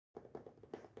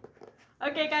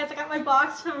Okay guys, I got my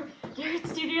box from Nereid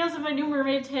Studios of my new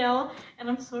mermaid tail, and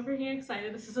I'm so freaking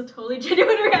excited. This is a totally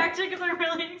genuine reaction because I'm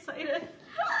really excited.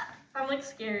 I'm like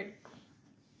scared.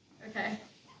 Okay.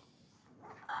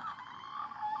 Oh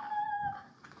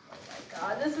my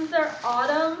god, this is their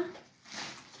autumn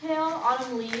tail,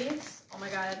 autumn leaves. Oh my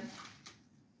god.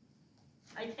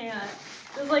 I can't.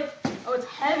 This is like, oh, it's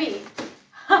heavy.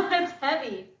 It's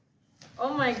heavy.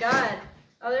 Oh my god.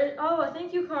 Oh, there's, oh, a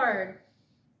thank you card.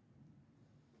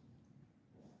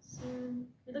 Soon.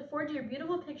 We look forward to your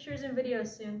beautiful pictures and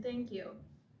videos soon. Thank you.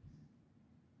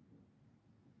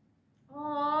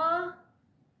 Aww.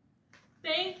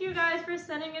 Thank you guys for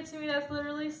sending it to me. That's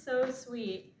literally so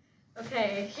sweet.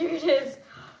 Okay, here it is.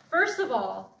 First of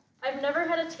all, I've never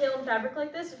had a tail in fabric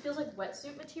like this. It feels like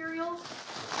wetsuit material.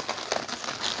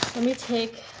 Let me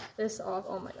take this off.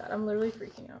 Oh my god, I'm literally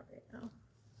freaking out right now.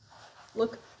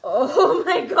 Look. Oh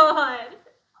my god.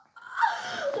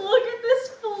 Look at this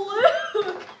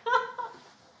fluke.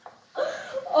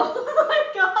 Oh my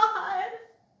god.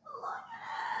 Look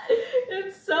at it.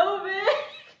 It's so big.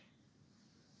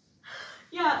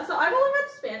 Yeah, so I've only had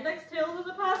spandex tails in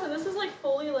the past, and this is like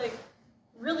fully like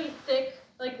really thick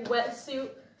like wetsuit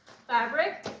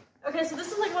fabric. Okay, so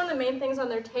this is like one of the main things on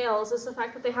their tails is the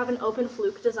fact that they have an open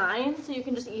fluke design, so you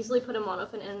can just easily put a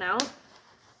monofin in and out.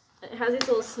 It has these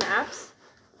little snaps.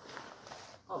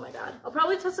 Oh my god. I'll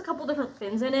probably test a couple different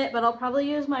fins in it, but I'll probably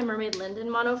use my Mermaid Linden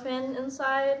monofin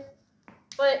inside.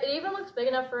 But it even looks big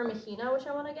enough for a mahina, which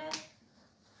I want to get.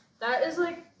 That is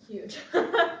like huge.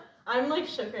 I'm like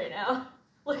shook right now.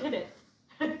 Look at it.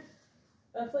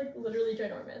 That's like literally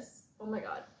ginormous. Oh my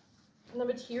god. And the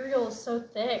material is so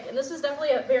thick. And this is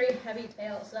definitely a very heavy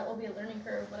tail, so that will be a learning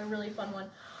curve, but a really fun one.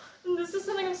 And this is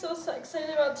something I'm so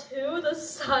excited about too, the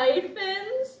side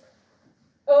fins.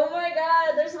 Oh my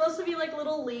god, they're supposed to be like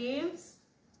little leaves.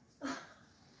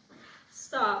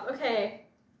 Stop, okay.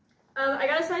 I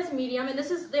got a size medium, and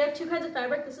they have two kinds of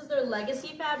fabric. This is their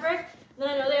legacy fabric, and then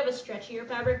I know they have a stretchier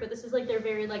fabric, but this is like their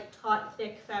very like taut,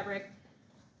 thick fabric.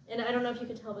 And I don't know if you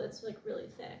can tell, but it's like really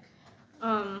thick.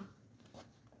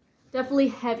 Definitely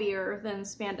heavier than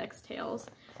spandex tails.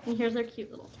 And here's their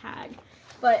cute little tag.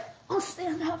 But I'll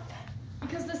stand up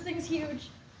because this thing's huge.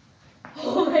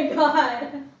 Oh my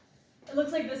god. It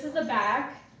looks like this is the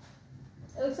back.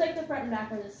 It looks like the front and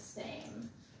back are the same.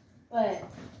 But,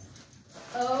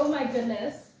 oh my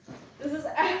goodness. This is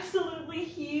absolutely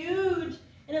huge.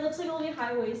 And it looks like only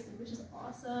high-waisted, which is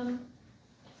awesome.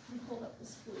 Let me hold up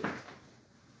this fluke.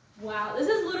 Wow, this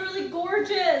is literally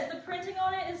gorgeous. The printing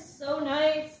on it is so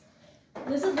nice.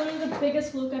 This is literally the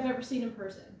biggest fluke I've ever seen in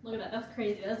person. Look at that, that's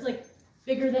crazy. That's like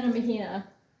bigger than a mahina,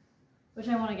 which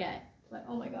I want to get. But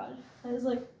oh my god, that is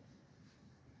like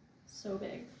so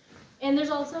big. And there's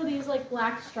also these like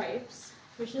black stripes,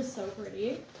 which is so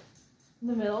pretty in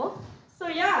the middle. So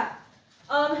yeah,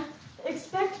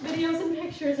 expect videos and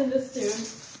pictures in this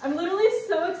soon. I'm literally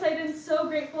so excited and so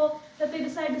grateful that they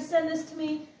decided to send this to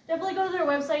me. Definitely go to their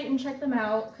website and check them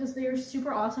out because they are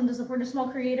super awesome to support a small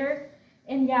creator.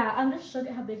 And yeah, I'm just shook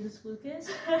at how big this fluke is.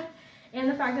 And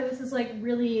the fact that this is like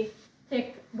really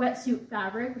thick wetsuit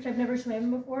fabric, which I've never swam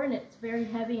in before, and it's very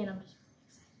heavy, and I'm just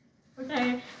really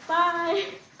excited. Okay, bye!